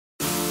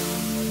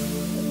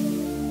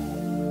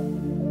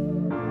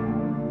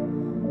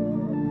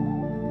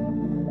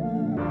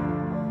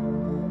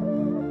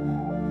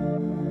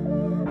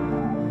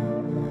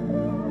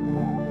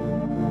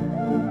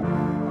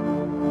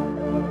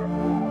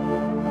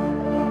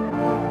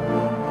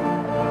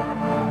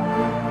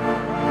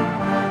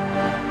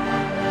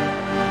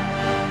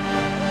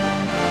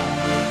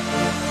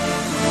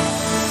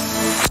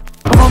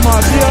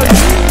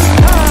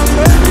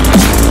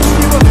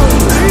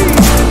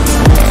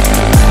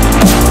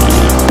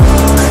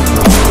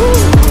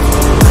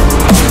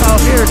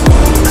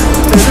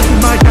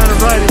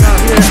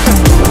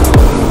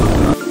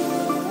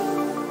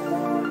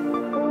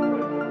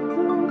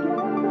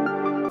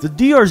The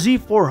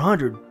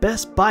DRZ400,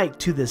 best bike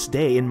to this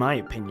day in my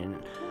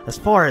opinion, as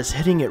far as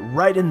hitting it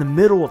right in the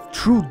middle of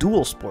true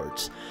dual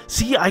sports.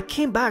 See, I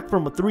came back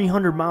from a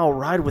 300-mile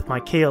ride with my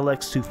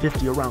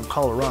KLX250 around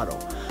Colorado.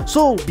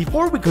 So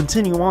before we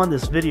continue on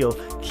this video,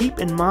 keep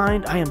in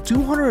mind I am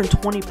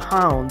 220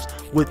 pounds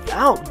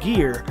without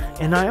gear,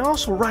 and I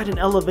also ride in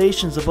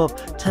elevations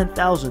above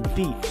 10,000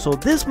 feet. So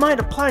this might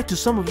apply to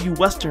some of you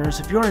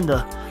Westerners if you're in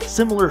a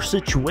similar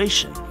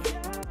situation.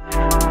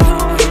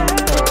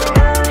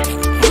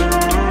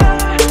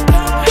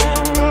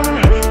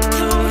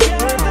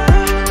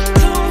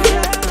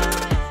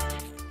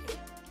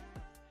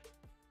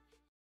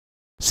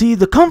 See,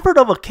 the comfort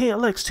of a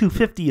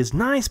KLX250 is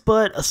nice,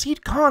 but a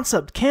seat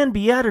concept can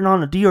be added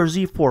on a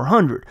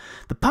DRZ400.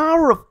 The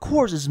power, of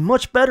course, is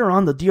much better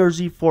on the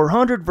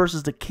DRZ400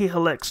 versus the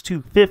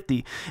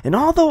KLX250, and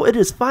although it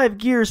is 5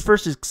 gears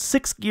versus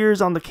 6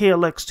 gears on the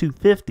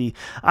KLX250,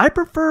 I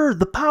prefer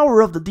the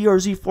power of the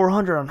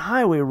DRZ400 on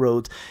highway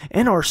roads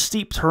and our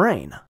steep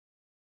terrain.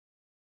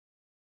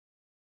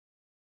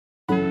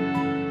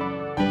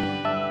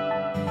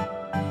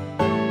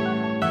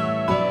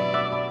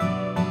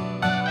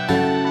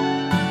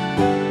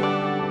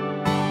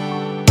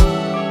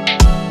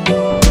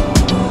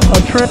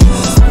 Trip.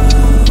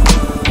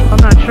 I'm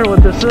not sure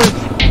what this is.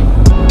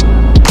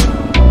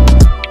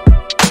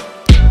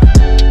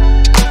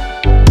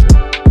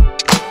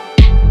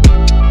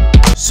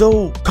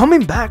 So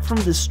coming back from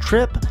this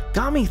trip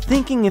got me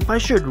thinking if I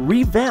should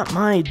revamp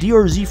my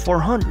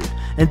DRZ400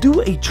 and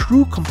do a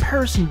true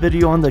comparison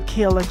video on the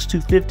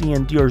KLX250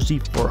 and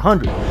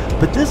DRZ400.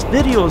 But this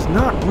video is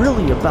not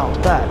really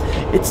about that.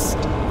 It's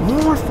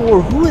more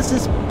for who is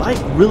this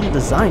bike really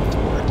designed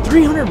for.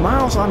 300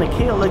 miles on a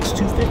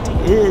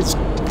KLX250 is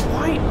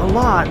quite a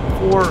lot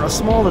for a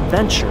small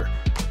adventure,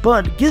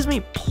 but it gives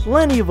me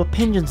plenty of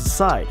opinions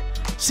aside.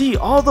 See,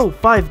 although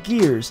 5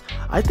 gears,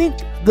 I think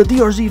the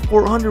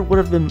DRZ400 would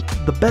have been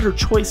the better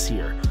choice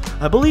here.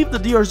 I believe the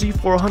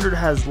DRZ400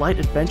 has light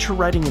adventure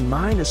riding in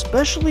mind,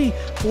 especially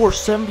for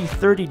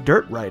 70-30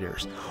 dirt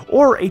riders,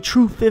 or a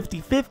true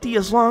 50-50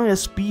 as long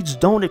as speeds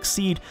don't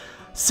exceed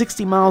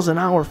 60 miles an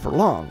hour for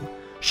long.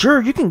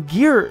 Sure, you can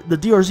gear the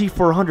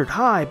DRZ400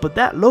 high, but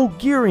that low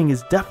gearing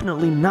is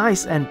definitely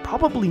nice and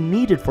probably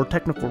needed for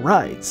technical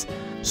rides.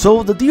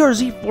 So the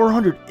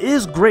DRZ400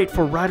 is great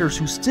for riders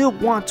who still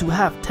want to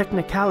have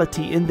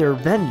technicality in their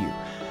venue.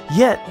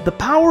 Yet, the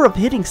power of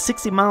hitting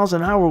 60 miles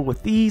an hour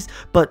with ease,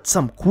 but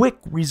some quick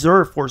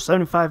reserve for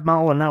 75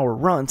 mile an hour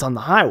runs on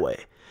the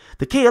highway.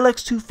 The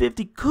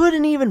KLX250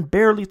 couldn't even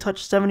barely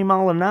touch 70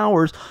 mile an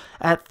hour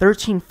at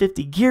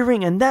 1350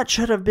 gearing, and that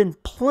should have been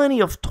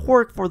plenty of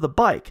torque for the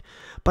bike.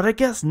 But I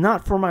guess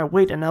not for my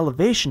weight and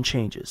elevation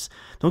changes.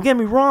 Don't get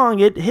me wrong,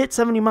 it hit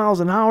 70 miles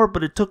an hour,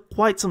 but it took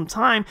quite some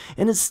time,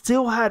 and it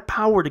still had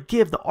power to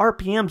give. The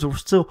RPMs were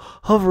still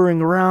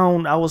hovering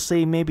around, I would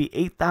say maybe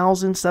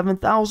 8,000,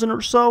 7,000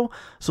 or so,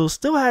 so it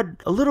still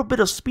had a little bit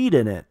of speed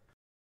in it.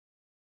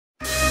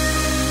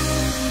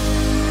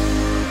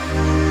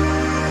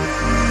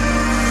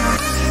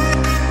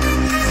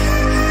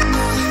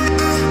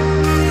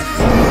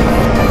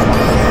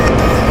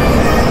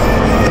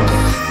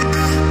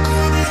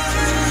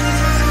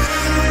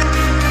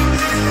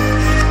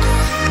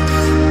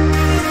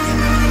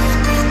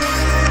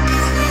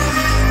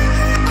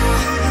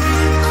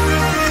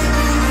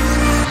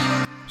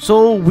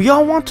 So we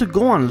all want to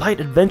go on light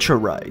adventure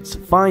rides,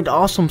 find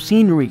awesome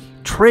scenery,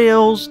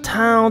 trails,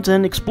 towns,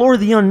 and explore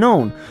the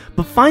unknown,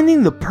 but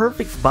finding the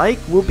perfect bike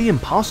will be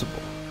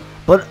impossible.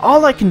 But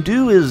all I can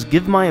do is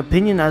give my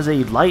opinion as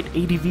a light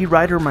ADV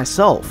rider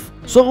myself.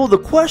 So the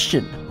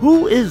question,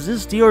 who is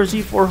this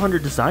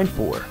DRZ400 designed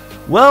for?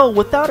 Well,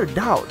 without a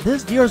doubt,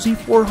 this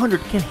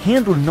DRZ400 can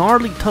handle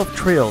gnarly tough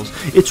trails.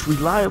 It's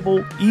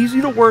reliable,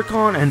 easy to work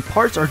on, and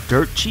parts are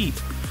dirt cheap.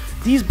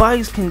 These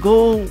bikes can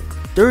go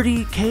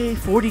 30k,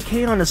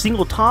 40k on a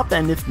single top,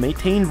 and if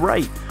maintained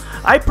right.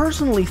 I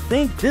personally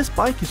think this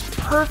bike is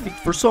perfect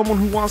for someone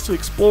who wants to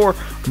explore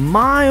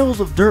miles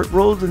of dirt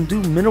roads and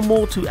do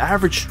minimal to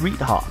average street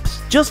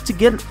hops just to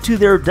get to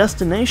their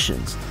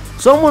destinations.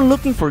 Someone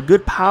looking for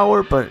good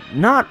power but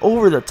not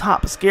over the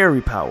top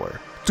scary power.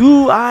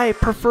 Do I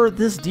prefer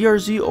this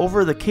DRZ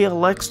over the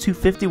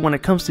KLX250 when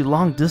it comes to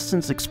long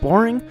distance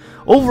exploring?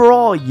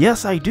 Overall,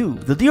 yes I do.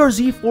 The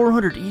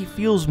DRZ400E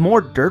feels more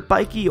dirt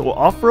bikey or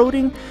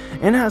off-roading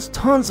and has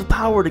tons of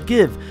power to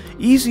give,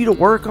 easy to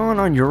work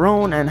on your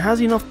own, and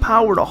has enough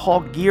power to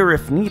haul gear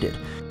if needed.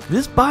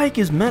 This bike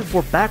is meant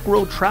for back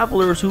road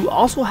travelers who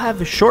also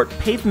have short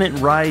pavement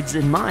rides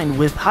in mind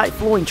with high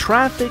flowing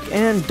traffic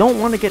and don't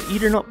want to get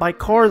eaten up by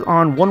cars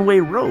on one-way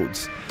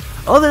roads.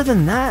 Other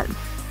than that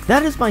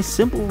is my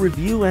simple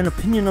review and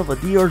opinion of a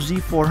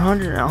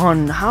DRZ400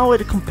 on how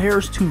it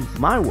compares to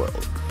my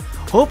world.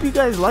 Hope you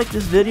guys like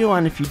this video,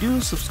 and if you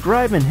do,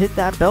 subscribe and hit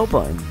that bell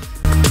button.